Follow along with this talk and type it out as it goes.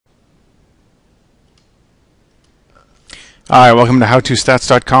Hi, welcome to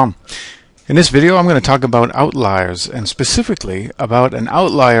howtostats.com. In this video I'm going to talk about outliers, and specifically about an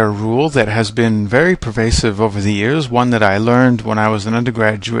outlier rule that has been very pervasive over the years, one that I learned when I was an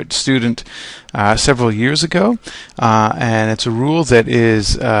undergraduate student several years ago, and it's a rule that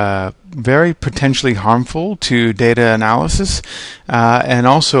is very potentially harmful to data analysis, and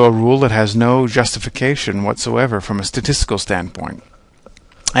also a rule that has no justification whatsoever from a statistical standpoint.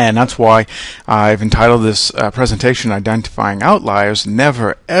 And that's why I've entitled this presentation Identifying Outliers.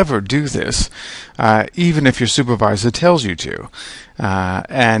 Never ever do this, even if your supervisor tells you to.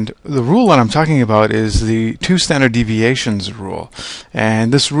 And the rule that I'm talking about is the 2 standard deviations rule.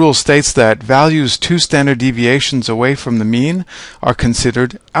 And this rule states that values 2 standard deviations away from the mean are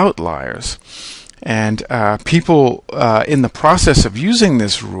considered outliers. And people in the process of using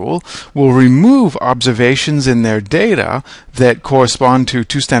this rule will remove observations in their data that correspond to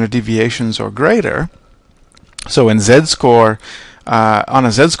 2 standard deviations or greater. So in Z-score, on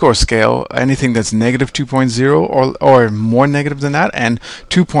a Z-score scale, anything that's negative 2.0 or more negative than that, and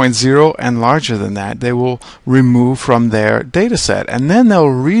 2.0 and larger than that, they will remove from their data set. And then they'll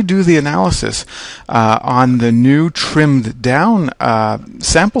redo the analysis on the new trimmed down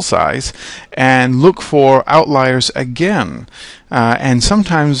sample size and look for outliers again. And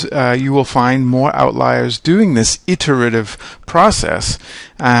sometimes you will find more outliers doing this iterative process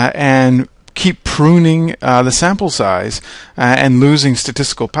and keep pruning the sample size and losing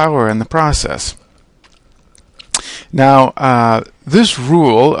statistical power in the process. Now, this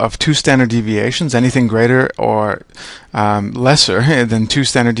rule of 2 standard deviations, anything greater or lesser than 2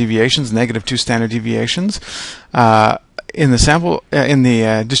 standard deviations, negative 2 standard deviations, in the sample in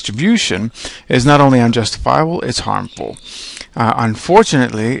the distribution, is not only unjustifiable, it's harmful.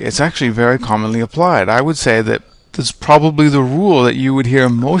 Unfortunately, it's actually very commonly applied. I would say that this is probably the rule that you would hear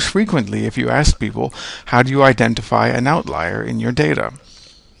most frequently if you ask people, how do you identify an outlier in your data?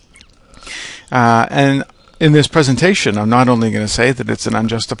 And in this presentation, I'm not only going to say that it's an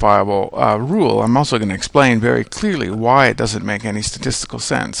unjustifiable rule, I'm also going to explain very clearly why it doesn't make any statistical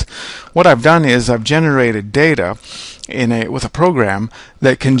sense. What I've done is I've generated data with a program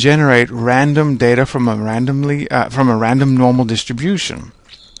that can generate random data from a random normal distribution.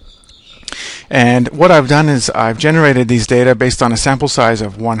 And what I've done is I've generated these data based on a sample size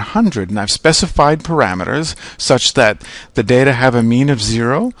of 100, and I've specified parameters such that the data have a mean of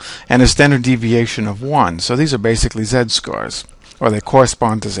 0 and a standard deviation of 1. So these are basically Z-scores, or they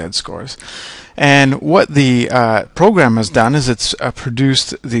correspond to Z-scores. And what the program has done is it's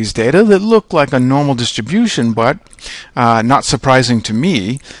produced these data that look like a normal distribution, but not surprising to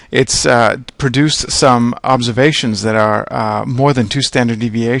me, it's produced some observations that are more than 2 standard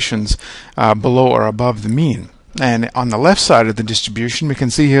deviations below or above the mean. And on the left side of the distribution, we can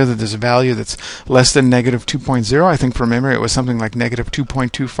see here that there's a value that's less than negative 2.0. I think from memory it was something like negative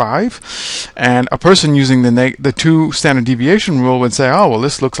 2.25. And a person using the 2 standard deviation rule would say, oh, well,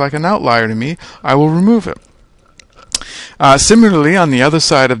 this looks like an outlier to me. I will remove it. Similarly, on the other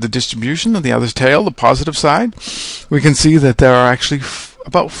side of the distribution, on the other tail, the positive side, we can see that there are actually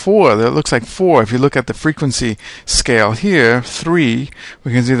about 4. There looks like 4. If you look at the frequency scale here, 3,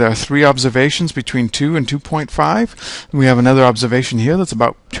 we can see there are 3 observations between 2 and 2.5. We have another observation here that's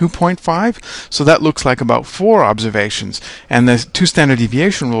about 2.5. So that looks like about 4 observations. And the 2 standard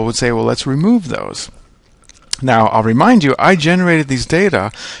deviation rule would say, well, let's remove those. Now, I'll remind you, I generated these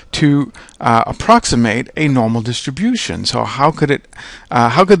data to approximate a normal distribution. So how could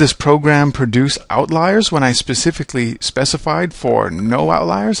this program produce outliers when I specifically specified for no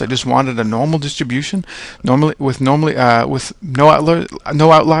outliers? I just wanted a normal distribution, with no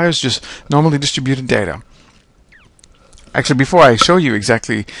outliers, just normally distributed data. Actually, before I show you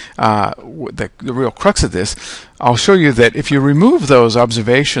exactly the real crux of this, I'll show you that if you remove those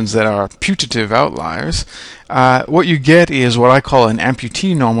observations that are putative outliers, what you get is what I call an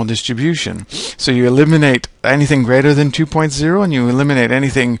amputee normal distribution. So you eliminate anything greater than 2.0, and you eliminate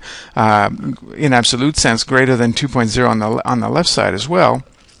anything in absolute sense greater than 2.0 on the left side as well.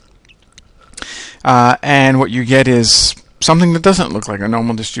 And what you get is something that doesn't look like a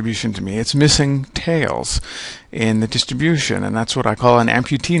normal distribution to me. It's missing tails in the distribution, and that's what I call an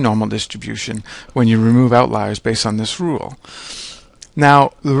amputee normal distribution when you remove outliers based on this rule.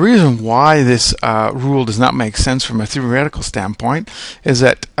 Now, the reason why this rule does not make sense from a theoretical standpoint is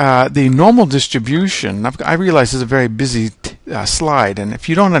that the normal distribution, I realize is a very busy slide, and if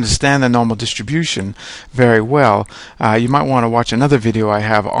you don't understand the normal distribution very well, you might want to watch another video I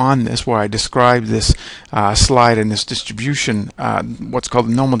have on this where I describe this slide and this distribution, what's called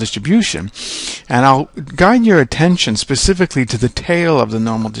the normal distribution, and I'll guide your attention specifically to the tail of the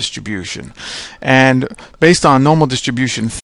normal distribution. And based on normal distribution